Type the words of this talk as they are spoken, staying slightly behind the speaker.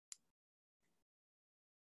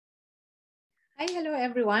Hi, hello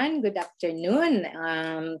everyone. Good afternoon.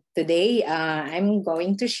 Today, I'm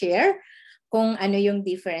going to share kung ano yung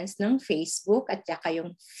difference ng Facebook at saka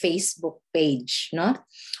yung Facebook page, no?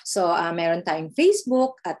 So, meron tayong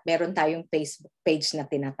Facebook at meron tayong Facebook page na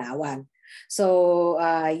tinatawag. So,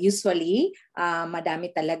 usually, madami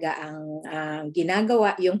talaga ang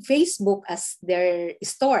ginagawa yung Facebook as their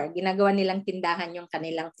store. Ginagawa nilang tindahan yung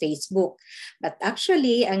kanilang Facebook. But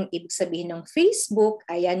actually, ang ibig sabihin ng Facebook,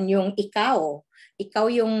 ayan yung ikaw.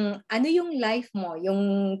 Ikaw yung, ano yung life mo,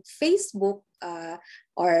 yung Facebook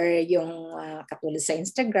or yung katulad sa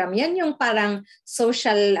Instagram, yan yung parang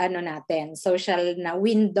social natin, social na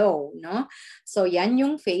window, no? So yan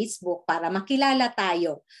yung Facebook para makilala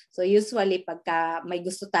tayo. So usually pagka may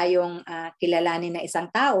gusto tayong kilalanin na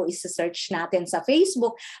isang tao, isa-search natin sa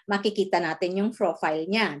Facebook, makikita natin yung profile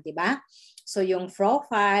niya, di ba? So yung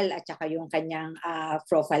profile at saka yung kanyang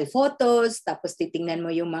profile photos, tapos titingnan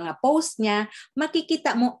mo yung mga post niya,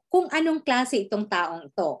 makikita mo kung anong klase itong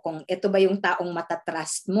taong to. Kung ito ba yung taong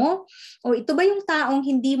matatrust mo o ito ba yung taong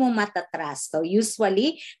hindi mo matatrust. So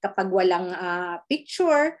usually kapag walang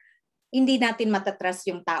picture, hindi natin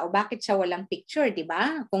matatrust yung tao. Bakit siya walang picture, di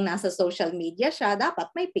ba? Kung nasa social media siya,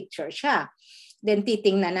 dapat may picture siya. Then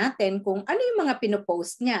titingnan natin kung ano yung mga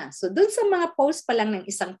pinopost niya. So doon sa mga post pa lang ng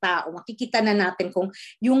isang tao, makikita na natin kung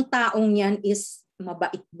yung taong yan is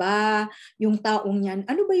mabait ba, yung taong yan,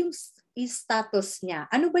 ano ba yung status niya,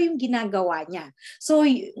 ano ba yung ginagawa niya. So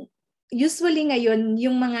usually ngayon,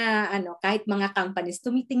 yung mga kahit mga companies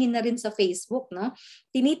tumitingin na rin sa Facebook, no?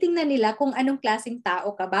 Tinitingnan nila kung anong klaseng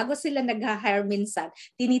tao ka bago sila nag-hire minsan.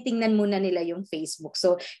 Tinitingnan muna nila yung Facebook.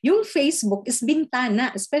 So, yung Facebook is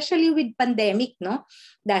bintana, especially with pandemic, no?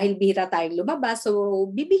 Dahil bihira tayong lumabas, so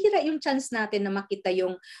bibihira yung chance natin na makita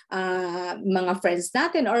yung mga friends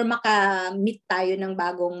natin or makamit tayo ng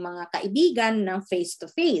bagong mga kaibigan ng face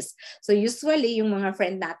to face. So, usually yung mga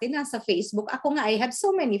friend natin nasa Facebook, ako nga I have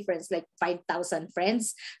so many friends like 5,000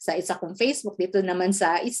 friends sa isa kong Facebook. Dito naman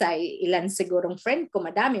sa isa, ilan sigurong friend ko,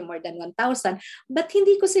 madami, more than 1,000. But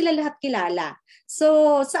hindi ko sila lahat kilala.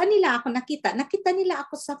 So, saan nila ako nakita? Nakita nila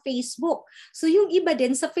ako sa Facebook. So, yung iba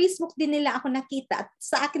din, sa Facebook din nila ako nakita at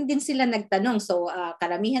sa akin din sila nagtanong. So,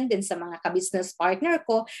 karamihan din sa mga ka-business partner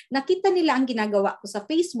ko, nakita nila ang ginagawa ko sa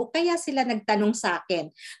Facebook, kaya sila nagtanong sa akin.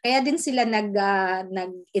 Kaya din sila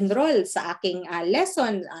nag-enroll sa aking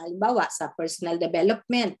lesson, halimbawa sa personal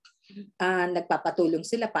development. Nagpapatulong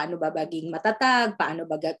sila paano ba maging matatag, paano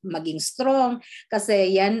ba maging strong,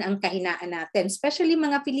 kasi yan ang kahinaan natin, especially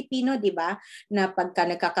mga Pilipino, di ba, na pagka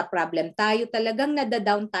nagkaka-problem tayo, talagang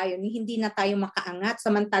nadadown tayo, hindi na tayo makaangat,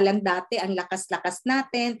 samantalang dati ang lakas-lakas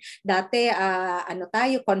natin, dati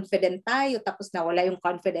tayo, confident tayo, tapos nawala yung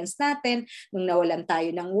confidence natin nung nawalan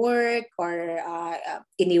tayo ng work or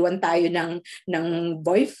iniwan tayo ng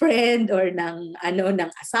boyfriend or ng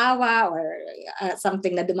asawa or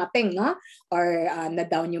something na dumating, no? Or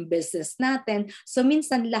na-down yung business natin. So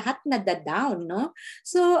minsan lahat na-down, no?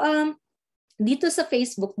 So dito sa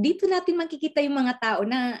Facebook, dito natin makikita yung mga tao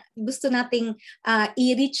na gusto nating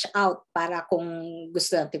i-reach out para kung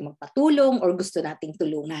gusto nating magpatulong or gusto nating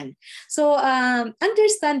tulungan. So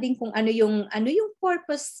understanding kung ano yung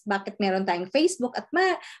purpose, bakit meron tayong Facebook at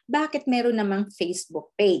bakit meron namang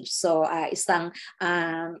Facebook page. So isang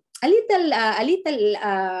a little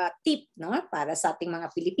tip, no, para sa ating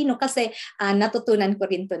mga Pilipino, kasi natutunan ko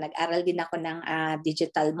rin to, nag-aral din ako ng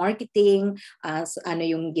digital marketing, ano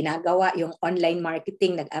yung ginagawa, yung online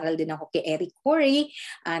marketing, nag-aral din ako kay Eric Corey,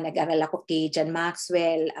 nag-aral ako kay John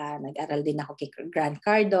Maxwell, nag-aral din ako kay Grant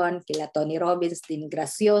Cardone, kila Tony Robbins, din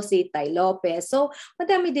Graciosi, Ty Lopez. So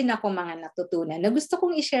madami din ako mga natutunan na gusto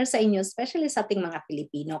kong i-share sa inyo, especially sa ating mga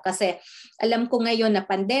Pilipino, kasi alam ko ngayon na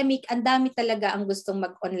pandemic, ang dami talaga ang gustong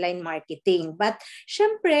mag-online marketing. But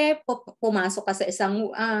syempre, pumasok ka sa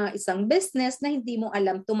isang business na hindi mo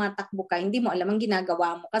alam, tumatakbo ka, hindi mo alam ang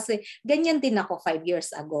ginagawa mo, kasi ganyan din ako 5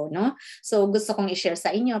 years ago, no? So gusto kong i-share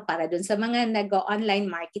sa inyo para dun sa mga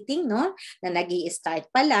nag-online marketing, no, na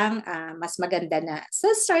nag-i-start pa lang, mas maganda na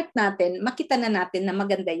sa start natin, makita na natin na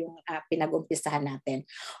maganda yung pinag-umpisahan natin.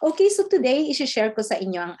 Okay, so today i-share ko sa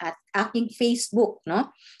inyo ang aking Facebook,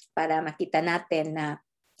 no, para makita natin na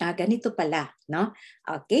ganito pala, no?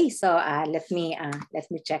 Okay, so let me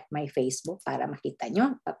check my Facebook para makita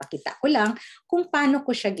nyo. Papakita ko lang kung paano ko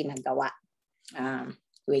siya ginagawa.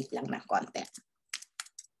 Wait lang ng konti.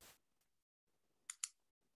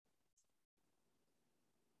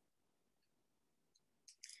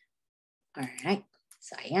 Alright,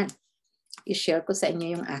 so ayan. I-share ko sa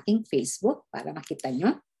inyo yung aking Facebook para makita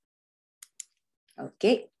nyo.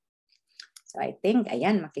 Okay. So I think,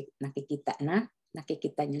 ayan, nakikita na.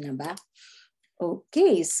 Nakikita nyo na ba?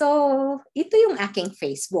 Okay, so ito yung aking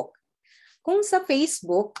Facebook. Kung sa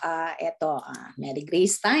Facebook, eto, Mary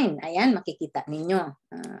Grace Stein. Ayan, makikita ninyo.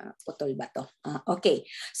 Putol ba to? Okay.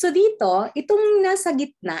 So dito, itong nasa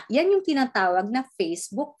gitna, yan yung tinatawag na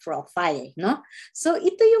Facebook profile. No? So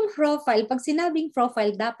ito yung profile. Pag sinabing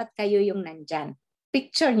profile, dapat kayo yung nandyan.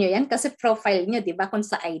 Picture nyo yan kasi profile nyo, di ba? Kung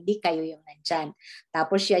sa ID, kayo yung nandyan.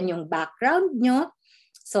 Tapos yan yung background nyo.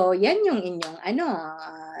 So yan yung inyong,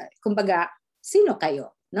 kumbaga, sino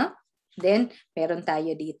kayo? No? Then, meron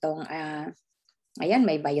tayo ditong, ayan,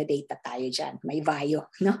 may biodata tayo dyan. May bio,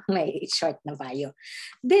 no? May short na bio.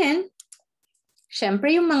 Then,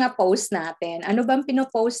 syempre yung mga post natin. Ano bang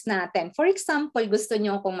pinopost natin? For example, gusto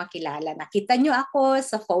nyo akong makilala. Nakita nyo ako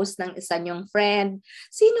sa post ng isa nyong friend.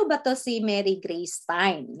 Sino ba to si Mary Grace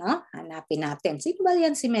Stein? No? Hanapin natin. Sino ba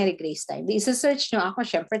yan si Mary Grace Stein? Isa-search nyo ako.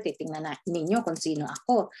 Syempre, titingnan ninyo kung sino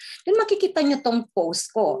ako. Then makikita nyo tong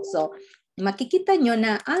post ko. So, makikita nyo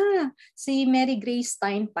na si Mary Grace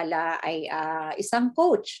Stein pala ay isang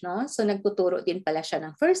coach, no? So nagtuturo din pala siya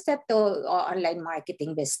ng first step to online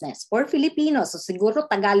marketing business for Filipinos. So siguro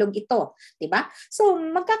Tagalog ito, 'di ba? So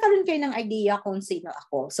magkakaroon kayo ng idea kung sino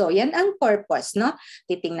ako. So yan ang purpose, no?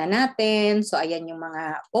 Titingnan natin. So ayan yung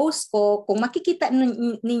mga post ko. Kung makikita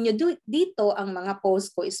ninyo dito, ang mga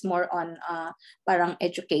post ko is more on parang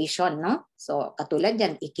education, no? So katulad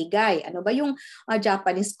yan, ikigai. Ano ba yung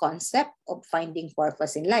Japanese concept of finding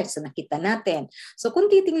purpose in life? So nakita natin. So kung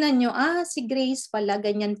titingnan nyo, si Grace pala,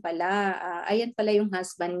 ganyan pala. Ayan pala yung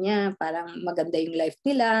husband niya. Parang maganda yung life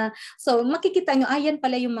nila. So makikita nyo, ayan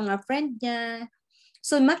pala yung mga friend niya.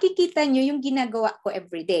 So makikita nyo yung ginagawa ko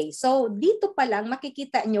everyday. So dito pa lang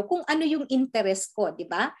makikita nyo kung ano yung interest ko, di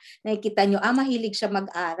ba? Nakikita nyo, mahilig siya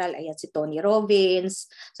mag-aral. Ayan si Tony Robbins.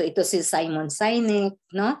 So ito si Simon Sinek,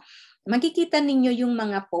 no? Makikita ninyo yung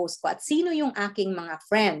mga post ko at sino yung aking mga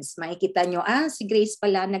friends. Makikita nyo, si Grace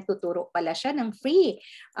pala, nagtuturo pala siya ng free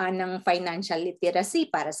ng financial literacy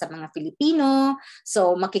para sa mga Filipino.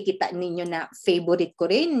 So makikita ninyo na favorite ko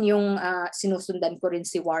rin yung sinusundan ko rin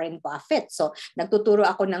si Warren Buffett. So nagtuturo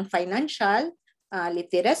ako ng financial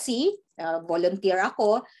literacy, volunteer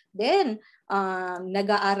ako. Then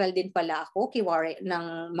nag-aaral din pala ako kay Warren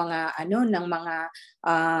ng mga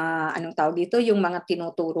anong tawag dito, yung mga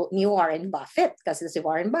tinuturo ni Warren Buffett, kasi si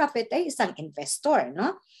Warren Buffett ay isang investor,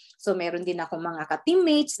 no? So meron din ako mga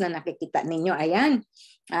ka-teammates na nakikita ninyo. Ayan,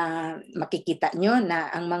 makikita nyo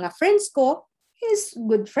na ang mga friends ko is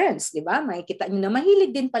good friends, di ba? Makikita nyo na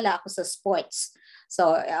mahilig din pala ako sa sports.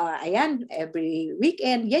 So, ayan, every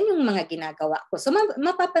weekend, yan yung mga ginagawa ko. So,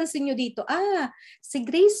 mapapansin nyo dito, si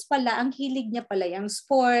Grace pala, ang hilig niya pala yung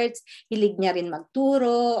sports, hilig niya rin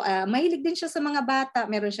magturo, mahilig din siya sa mga bata,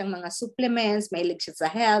 meron siyang mga supplements, mahilig siya sa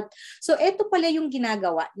health. So, eto pala yung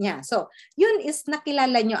ginagawa niya. So, yun is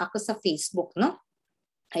nakilala nyo ako sa Facebook, no?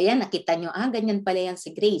 Ayan, nakita nyo, ganyan pala yan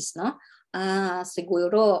si Grace, no?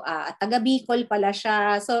 Siguro, taga Bicol pala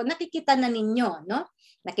siya. So, nakikita na ninyo, no?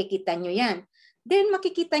 Nakikita nyo yan. Then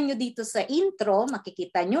makikita nyo dito sa intro,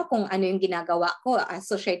 makikita nyo kung ano yung ginagawa ko,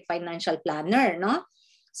 Associate Financial Planner, no?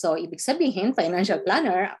 So, ibig sabihin, financial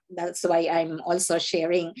planner, that's why I'm also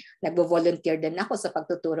sharing, nagbo-volunteer din ako sa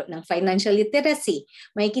pagtuturo ng financial literacy.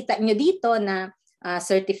 Makikita nyo dito na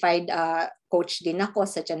certified coach din ako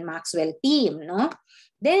sa John Maxwell team, no?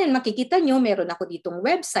 Then, makikita nyo, meron ako ditong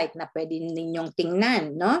website na pwede ninyong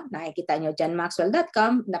tingnan, no? Nakikita nyo,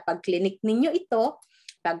 johnmaxwell.com, na pag-clinic ninyo ito,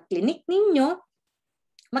 pag-clinic ninyo,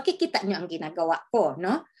 makikita nyo ang ginagawa ko,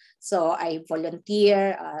 no? So, I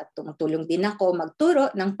volunteer, tumutulong din ako magturo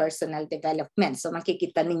ng personal development. So,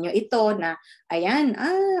 makikita ninyo ito na, ayan,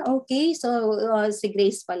 okay, so si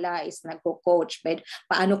Grace pala is nagko-coach.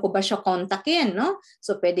 Paano ko ba siya kontakin, no?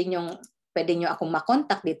 So, pwede nyo akong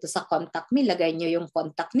makontak dito sa contact me, lagay nyo yung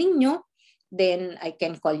contact ninyo, then I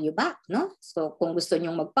can call you back, no? So, kung gusto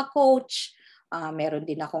nyo magpa-coach, meron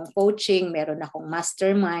din akong coaching, meron akong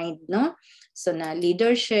mastermind, no? So na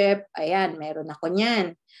leadership, ayan, meron ako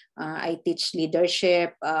niyan. I teach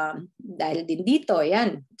leadership dahil din dito,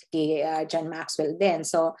 ayan, kay John Maxwell din.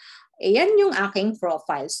 So, ayan yung aking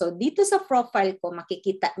profile. So, dito sa profile ko,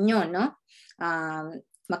 makikita nyo, no?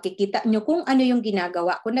 Makikita nyo kung ano yung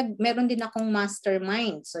ginagawa ko. Meron din akong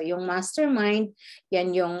mastermind. So, yung mastermind,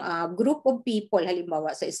 yan yung group of people,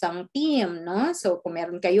 halimbawa sa isang team, no? So, kung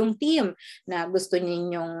meron kayong team na gusto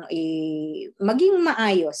ninyong maging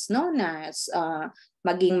maayos, no? Na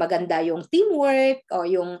maging maganda yung teamwork o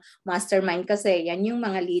yung mastermind kasi yan yung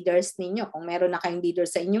mga leaders ninyo. Kung meron na kayong leader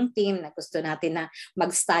sa inyong team na gusto natin na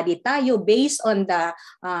mag-study tayo based on the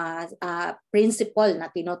principle na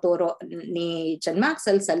tinuturo ni John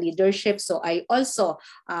Maxwell sa leadership. So I also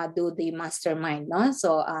do the mastermind. No?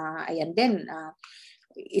 So ayan din,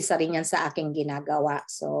 isa rin yan sa aking ginagawa.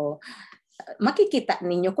 So makikita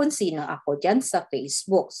ninyo kung sino ako dyan sa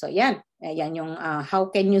Facebook. So yan, ayan yung how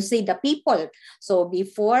can you see the people. So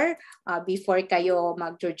before kayo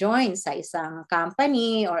mag-join sa isang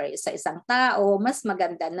company or sa isang tao, mas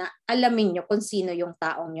maganda na alamin nyo kung sino yung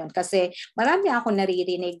taong yun. Kasi marami ako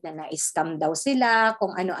naririnig na na-scam daw sila,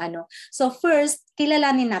 kung ano-ano. So first,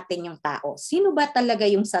 kilalanin natin yung tao. Sino ba talaga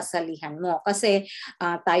yung sasalihan mo? Kasi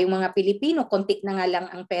tayong mga Pilipino, konti na nga lang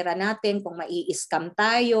ang pera natin. Kung mai-scam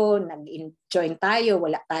tayo, nag-join tayo,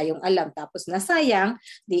 wala tayong alam. Tapos nasayang,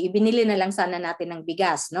 di ibinili na lang sana natin ng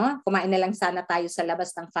bigas, no? Kumain na lang sana tayo sa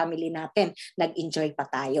labas ng family natin. Nag-enjoy pa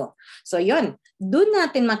tayo. So yun, doon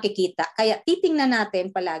natin makikita. Kaya titingnan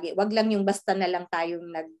natin palagi, wag lang yung basta na lang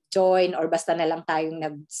tayong nag-join or basta na lang tayong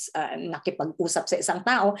nakipag-usap sa isang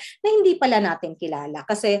tao na hindi pala natin kilala.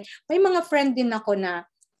 Kasi may mga friend din ako na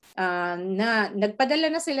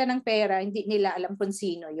nagpadala na sila ng pera, hindi nila alam kung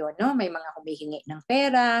sino yun, no? May mga humihingi ng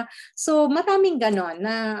pera. So maraming ganon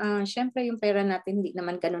na syempre yung pera natin hindi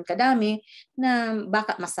naman ganon kadami na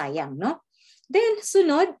baka masayang, no? Then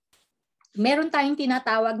sunod, meron tayong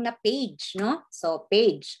tinatawag na page, no? So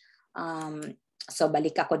page. So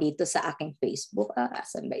balik ako dito sa aking Facebook.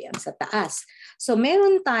 Asan ba yan? Sa taas. So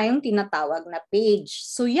meron tayong tinatawag na page.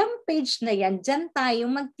 So yung page na yan, dyan tayo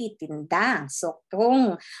magtitinda. So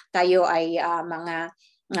kung kayo ay mga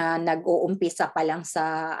nag-uumpisa pa lang sa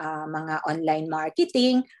mga online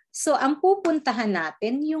marketing, so ang pupuntahan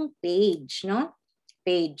natin yung page, no?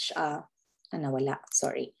 Page, nawala,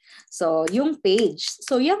 sorry. So yung page.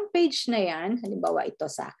 So yung page na yan, halimbawa ito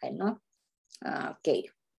sa akin, no? Okay.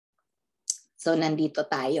 So, nandito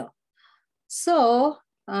tayo. So,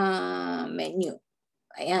 menu.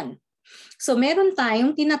 Ayan. So, meron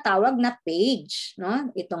tayong tinatawag na page,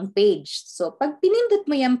 no? Itong page. So, pag pinindot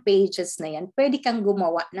mo yung pages na yan, pwede kang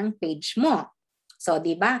gumawa ng page mo. So,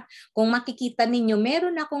 di ba? Kung makikita ninyo,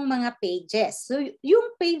 meron akong mga pages. So,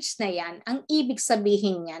 yung page na yan, ang ibig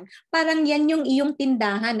sabihin yan, parang yan yung iyong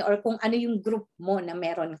tindahan or kung ano yung group mo na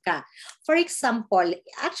meron ka. For example,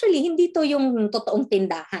 actually, hindi to yung totoong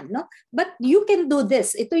tindahan, no? But you can do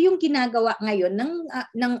this. Ito yung ginagawa ngayon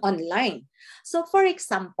ng online. So, for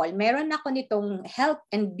example, meron ako nitong health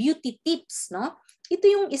and beauty tips, no? Ito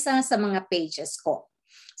yung isa sa mga pages ko.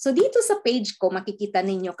 So dito sa page ko makikita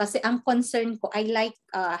ninyo kasi ang concern ko I like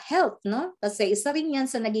health, no? Kasi isa rin yan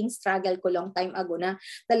sa naging struggle ko long time ago na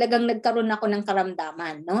talagang nagkaroon ako ng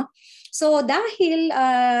karamdaman, no? So dahil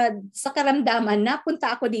sa karamdaman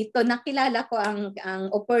napunta ako dito, nakilala ko ang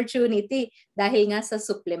opportunity dahil nga sa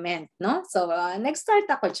supplement, no? So nag-start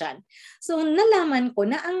ako diyan. So nalaman ko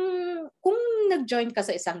na kung nag-join ka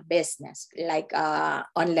sa isang business like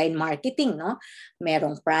online marketing, no?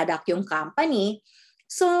 Merong product yung company.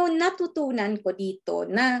 So natutunan ko dito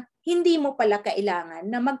na hindi mo pala kailangan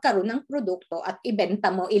na magkaroon ng produkto at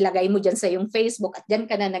ibenta mo, ilagay mo dyan sa yung Facebook at dyan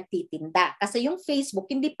ka na nagtitinda. Kasi yung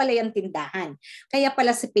Facebook, hindi pala yung tindahan. Kaya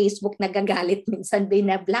pala si Facebook nagagalit minsan,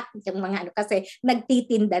 binablock yung mga ano kasi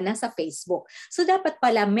nagtitinda na sa Facebook. So dapat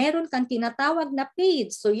pala meron kang tinatawag na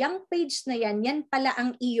page. So yung page na yan pala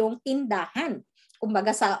ang iyong tindahan.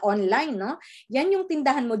 Kumbaga sa online, no? Yan yung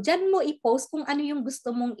tindahan mo. Diyan mo i-post kung ano yung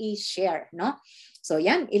gusto mong i-share, no? So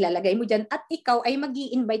yan, ilalagay mo dyan at ikaw ay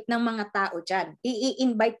mag-i-invite ng mga tao dyan.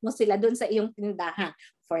 I-invite mo sila doon sa iyong tindahan.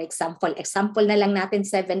 For example na lang natin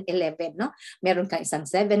 7-Eleven, no? Meron kang isang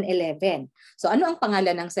 7-Eleven. So ano ang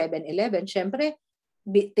pangalan ng 7-Eleven? Siyempre,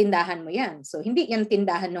 tindahan mo yan. So hindi yan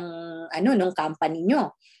tindahan nung company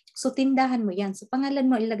nyo. So tindahan mo yan. So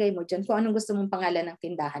pangalan mo, ilagay mo dyan kung anong gusto mong pangalan ng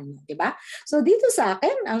tindahan mo. Diba? So dito sa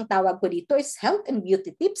akin, ang tawag ko dito is Health and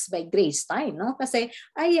Beauty Tips by Grace Time. No? Kasi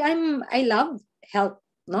I love health.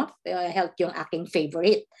 No? Health yung aking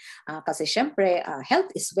favorite. Kasi syempre,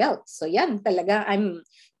 health is wealth. So yan talaga,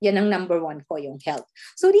 yan ang number one ko, yung health.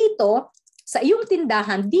 So dito, sa iyong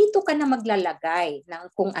tindahan, dito ka na maglalagay ng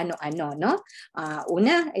kung ano-ano, no?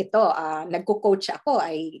 Una, ito, nagko-coach ako,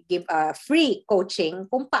 I give free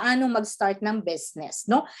coaching kung paano mag-start ng business,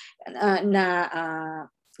 no?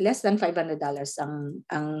 Less than $500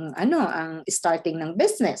 ang starting ng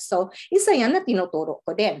business. So, isa yan na tinuturo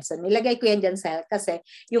ko din. So, nilagay ko yan dyan sa health kasi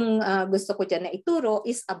yung gusto ko dyan na ituro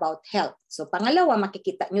is about health. So, pangalawa,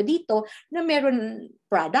 makikita nyo dito na meron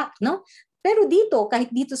product, no? Pero dito, kahit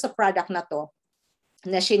dito sa product na to,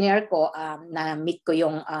 na shinare ko, na-meet ko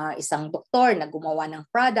yung isang doktor na gumawa ng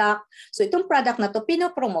product. So itong product na to,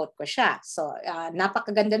 pinopromote ko siya. So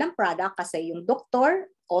napakaganda ng product kasi yung doktor,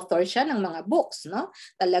 author siya ng mga books, no?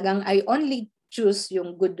 Talagang I only choose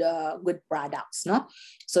yung good products, no?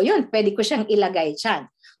 So yun, pwede ko siyang ilagay diyan.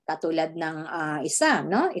 Katulad ng isa,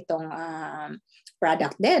 no? Itong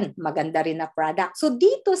product din, maganda rin na product. So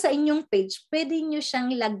dito sa inyong page, pwede nyo siyang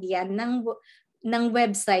lagyan ng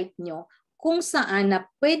website nyo kung saan na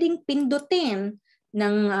pwedeng pindutin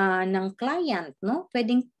ng client, no?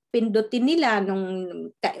 Pwedeng pindutin nila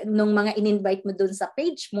nung mga in-invite mo doon sa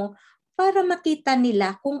page mo para makita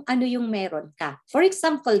nila kung ano yung meron ka. For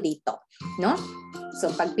example dito, no?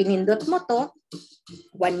 So pag pinindot mo to,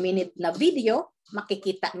 1 minute na video,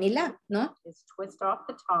 makikita nila, no? Just twist off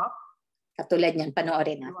the top. Katulad niyan,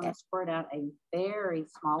 panoorin You want natin. to squirt out a very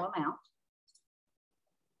small amount.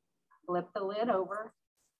 Flip the lid over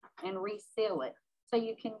and reseal it. So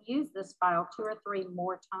you can use this file 2 or 3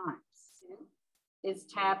 more times. Is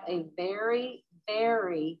tap a very,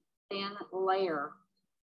 very thin layer.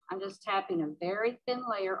 I'm just tapping a very thin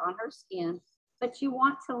layer on her skin, but you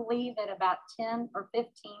want to leave it about 10 or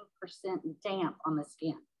 15% damp on the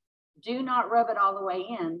skin. Do not rub it all the way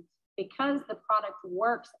in because the product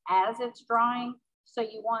works as it's drying. So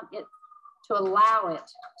you want it to allow it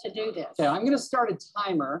to do this. Okay, I'm going to start a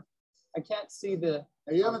timer. I can't see the...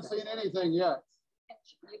 You haven't seen anything yet.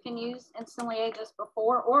 You can use instantly ages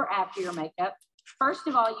before or after your makeup. First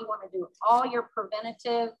of all, you want to do all your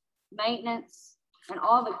preventative maintenance and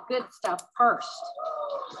all the good stuff first.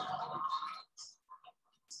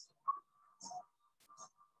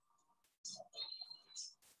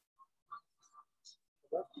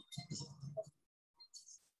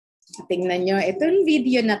 Tingnan nyo, itong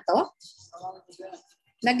video na to,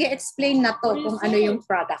 nag-explain na to kung ano yung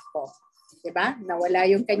product ko. Diba? Nawala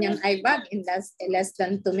yung kanyang eye bag in less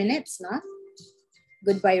than 2 minutes, no?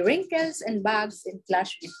 Goodbye wrinkles and bags and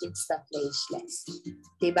flash with instant ageless.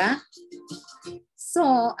 Diba? So,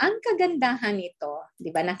 ang kagandahan nito,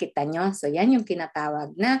 diba nakita nyo? So, yan yung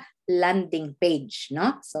kinatawag na landing page,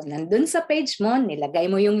 no? So, nandun sa page mo, nilagay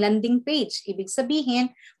mo yung landing page. Ibig sabihin,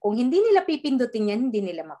 kung hindi nila pipindutin yan, hindi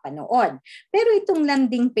nila mapanood. Pero itong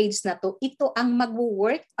landing page na to, ito ang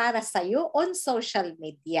mag-work para sa'yo on social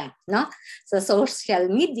media, no? Sa social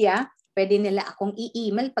media, pwede nila akong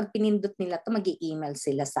i-email. Pag pinindot nila to, mag-i-email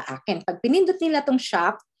sila sa akin. Pag pinindot nila tong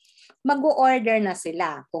shop, mag-o-order na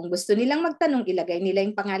sila. Kung gusto nilang magtanong, ilagay nila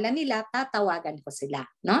yung pangalan nila, tatawagan ko sila,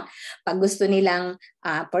 no? Pag gusto nilang,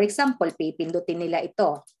 for example, pipindutin nila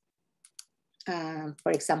ito.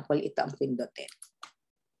 For example, ito ang pindutin.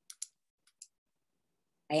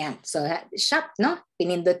 Ayan. So, shop, no?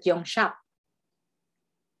 Pinindot yung shop.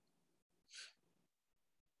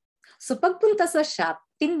 So, pagpunta sa shop,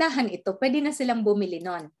 tindahan ito, pwede na silang bumili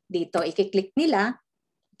nun. Dito, ikiklik nila,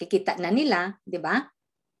 kikita na nila, di ba?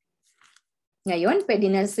 Ngayon, pwede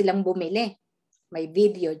na silang bumili. May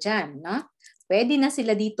video dyan, no? Pwede na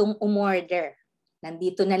sila ditong umorder.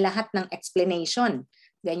 Nandito na lahat ng explanation.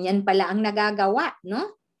 Ganyan pala ang nagagawa,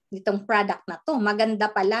 no? Itong product na to.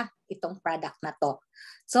 Maganda pala itong product na to.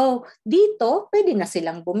 So, dito, pwede na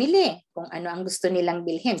silang bumili. Kung ano ang gusto nilang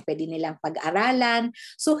bilhin, pwede nilang pag-aralan.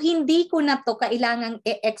 So, hindi ko na to kailangang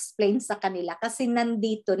i-explain sa kanila kasi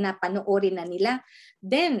nandito na, panoorin na nila.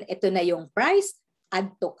 Then, ito na yung price,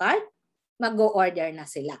 add to cart, mag-o-order na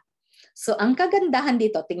sila. So, ang kagandahan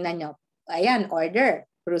dito, tingnan nyo, ayan, order,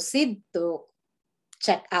 proceed to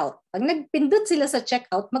check out. Pag nagpindot sila sa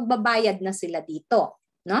checkout, magbabayad na sila dito,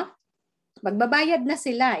 no? Magbabayad na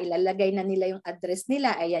sila, ilalagay na nila yung address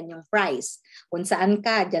nila, ayan yung price. Kung saan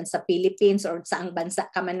ka, dyan sa Philippines or saang bansa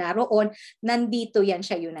ka man naroon, nandito yan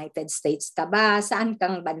siya, United States ka ba, saan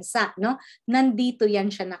kang bansa, no? Nandito yan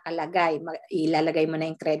siya nakalagay. Ilalagay mo na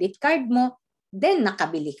yung credit card mo, then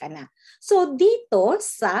nakabili ka na. So dito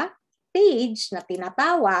sa page na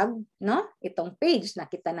tinatawag, no? Itong page,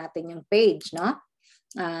 nakita natin yung page, no?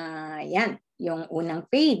 Yan, yung unang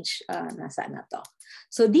page, nasaan na to?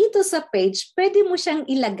 So dito sa page, pwede mo siyang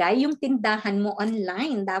ilagay yung tindahan mo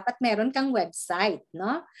online. Dapat meron kang website,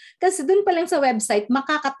 no? Kasi dun pa lang sa website,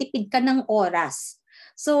 makakatipid ka ng oras.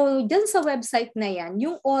 So dyan sa website na yan,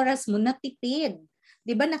 yung oras mo natipid.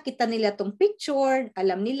 Di ba nakita nila tong picture,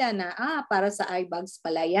 alam nila na para sa eye bags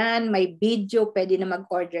pala yan, may video, pwede na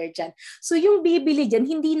mag-order dyan. So yung bibili dyan,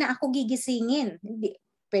 hindi na ako gigisingin.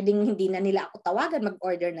 Pwedeng hindi na nila ako tawagan,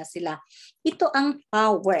 mag-order na sila. Ito ang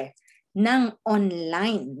power ng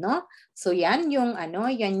online, no? So yan yung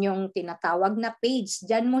yan yung tinatawag na page.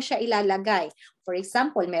 Diyan mo siya ilalagay. For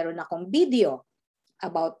example, meron akong video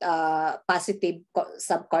about positive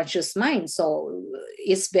subconscious mind. So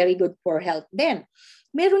it's very good for health din.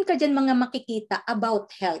 meron ka dyan mga makikita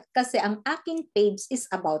about health. Kasi ang aking page is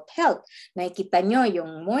about health. Nakikita nyo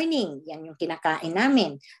yung morning, yan yung kinakain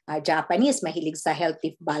namin. Japanese, mahilig sa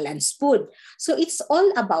healthy balanced food. So it's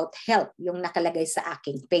all about health yung nakalagay sa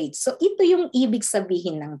aking page. So ito yung ibig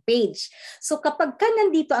sabihin ng page. So kapag ka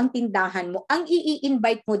nandito ang tindahan mo, ang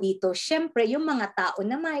i-invite mo dito, syempre yung mga tao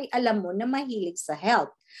na may alam mo na mahilig sa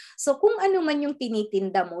health. So kung ano man yung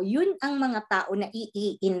tinitinda mo, yun ang mga tao na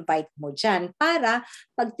i-invite mo dyan para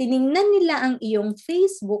pag tiningnan nila ang iyong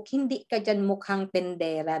Facebook, hindi ka dyan mukhang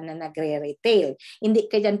tendera na nagre-retail. Hindi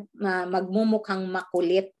ka dyan magmumukhang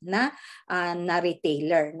makulit na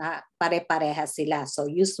retailer na pare-pareha sila. So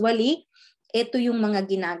usually, ito yung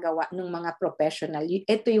mga ginagawa ng mga professional.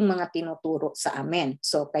 Ito yung mga tinuturo sa amin.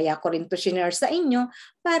 So kaya ko rin to share sa inyo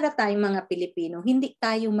para tayong mga Pilipino, hindi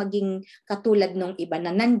tayo maging katulad ng iba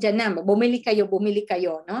na nandyan na. Bumili kayo,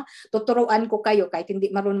 no? Tuturuan ko kayo kahit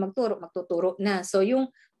hindi marunong magturo, magtuturo na. So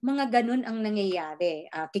yung mga ganun ang nangyayari.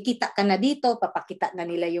 Kikita ka na dito, papakita na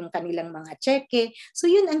nila yung kanilang mga cheque. So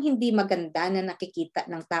yun ang hindi maganda na nakikita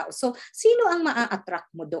ng tao. So sino ang maa-attract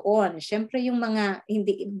mo doon? Siyempre yung mga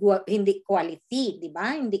hindi quality, di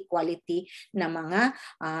ba? Hindi quality na mga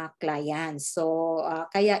clients. So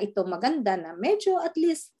kaya ito maganda na medyo at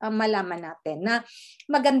least malaman natin na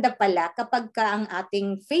maganda pala kapag ka ang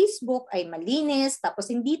ating Facebook ay malinis, tapos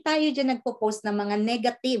hindi tayo dyan nagpo-post ng mga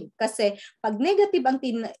negative. Kasi pag negative ang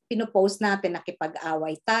pinopost natin,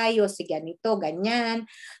 nakipag-away tayo, si ganito, ganyan.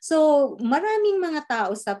 So, maraming mga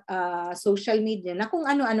tao sa social media na kung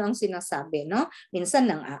ano-ano ang sinasabi, no? Minsan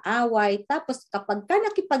nang aaway, tapos kapag ka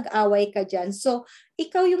nakipag-away ka dyan, so,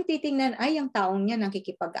 ikaw yung titingnan, ay, ang taong niya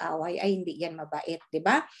nakikipag-away, ay, hindi yan mabait, di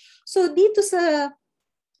ba? So, dito sa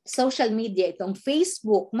social media, itong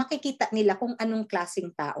Facebook, makikita nila kung anong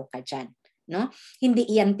klaseng tao ka dyan. No?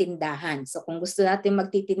 Hindi iyan tindahan. So kung gusto natin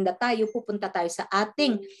magtitinda tayo, pupunta tayo sa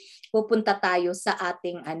ating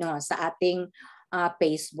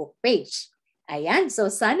Facebook page. Ayan,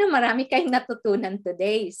 so sana marami kayong natutunan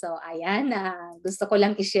today. So ayan, gusto ko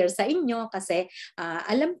lang i-share sa inyo kasi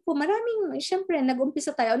alam ko maraming, syempre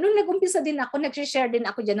nag-umpisa tayo. Nung nag-umpisa din ako, nag-share din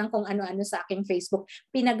ako dyan ng kung ano-ano sa aking Facebook.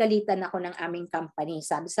 Pinagalitan ako ng aming company.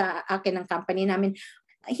 Sabi sa akin ng company namin,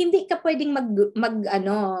 hindi ka pwedeng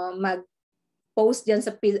mag-post dyan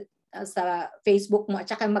sa Facebook mo at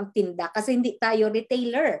saka magtinda kasi hindi tayo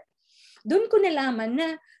retailer. Doon ko nalaman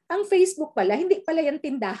na ang Facebook pala, hindi pala yan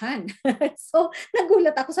tindahan. So,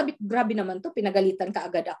 nagulat ako. Sabi ko, grabe naman to. Pinagalitan ka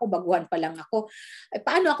agad ako. Baguhan pa lang ako.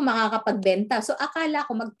 Paano ako makakapagbenta? So, akala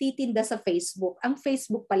ko magtitinda sa Facebook. Ang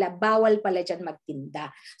Facebook pala, bawal pala dyan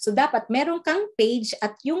magtinda. So, dapat meron kang page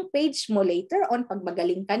at yung page mo later on, pag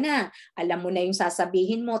magaling ka na, alam mo na yung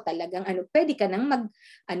sasabihin mo, talagang pwede ka nang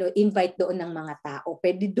invite doon ng mga tao.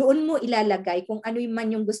 Pwede doon mo ilalagay kung ano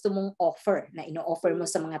man yung gusto mong offer na ino-offer mo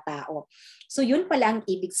sa mga tao. So, yun pala ang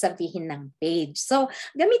ibig sabihin ng page. So,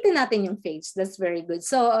 gamitin natin yung page. That's very good.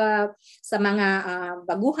 So, sa mga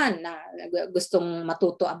baguhan na gustong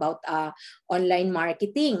matuto about online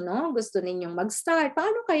marketing, no? Gusto ninyong mag-start.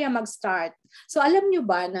 Paano kaya mag-start? So, alam nyo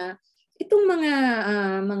ba na itong mga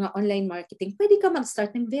online marketing, pwede ka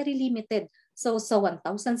mag-start ng very limited. So, sa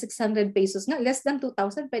 1,600 pesos nga, less than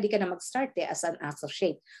 2,000, pwede ka na mag-start as an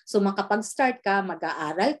associate. So, makapag-start ka,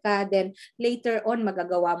 mag-aaral ka, then later on,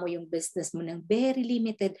 magagawa mo yung business mo ng very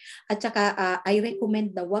limited. At saka, I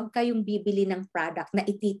recommend na huwag kayong bibili ng product na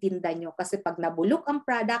ititinda nyo kasi pag nabulok ang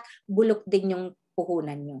product, bulok din yung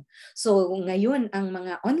puhunan nyo. So ngayon ang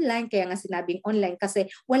mga online, kaya nga sinabing online kasi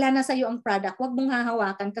wala na sa'yo ang product, huwag mong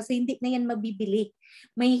hahawakan kasi hindi na yan mabibili.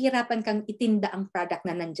 Mahihirapan kang itinda ang product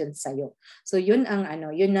na nandyan sa'yo. So yun ang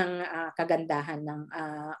kagandahan ng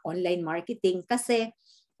online marketing kasi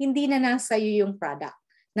hindi na nasa iyo yung product.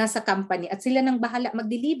 Nasa company at sila nang bahala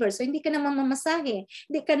mag-deliver. So hindi ka na mamamasahe,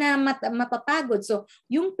 hindi ka na mapapagod. So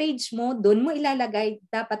yung page mo, doon mo ilalagay,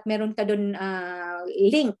 dapat meron ka doon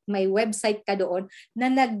link, may website ka doon na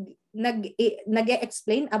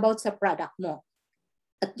nag-explain about sa product mo.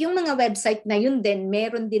 At yung mga website na yun din,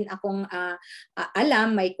 meron din akong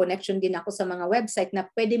alam, may connection din ako sa mga website na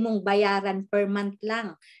pwede mong bayaran per month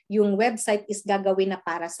lang. Yung website is gagawin na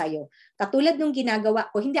para sa'yo. Katulad nung ginagawa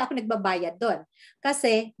ko, hindi ako nagbabayad doon.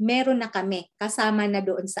 Kasi meron na kami, kasama na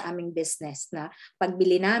doon sa aming business na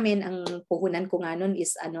pagbili namin, ang puhunan ko nga nun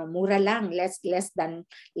is mura lang, less than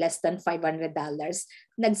 $500.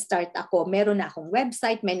 Nag-start ako, meron na akong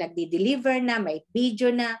website, may nagdi-deliver na, may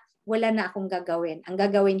video na, wala na akong gagawin. Ang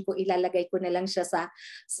gagawin ko, ilalagay ko na lang siya sa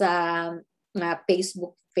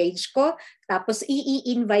Facebook page ko. Tapos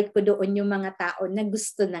i-invite ko doon yung mga tao na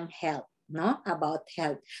gusto ng help. no? About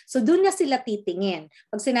health. So doon na sila titingin.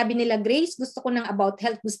 Pag sinabi nila, Grace, gusto ko ng about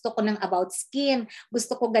health, gusto ko ng about skin,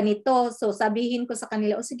 gusto ko ganito. So sabihin ko sa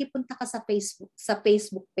kanila, o sige, punta ka sa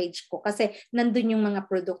Facebook page ko kasi nandun yung mga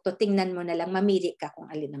produkto, tingnan mo na lang, mamili ka kung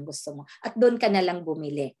alin ang gusto mo. At doon ka na lang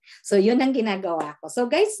bumili. So yun ang ginagawa ko. So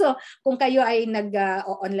guys, so kung kayo ay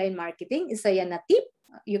nag-online marketing, isa yan na tip.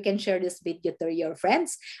 You can share this video to your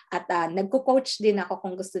friends. At nagko-coach din ako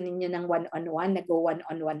kung gusto ninyo ng one-on-one, nag-go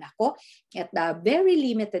one-on-one ako. At very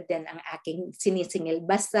limited din ang aking sinisingil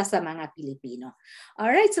basta sa mga Pilipino.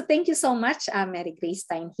 Alright, so thank you so much, Mary Grace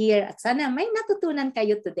time here. At sana may natutunan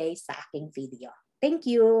kayo today sa aking video. Thank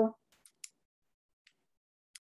you!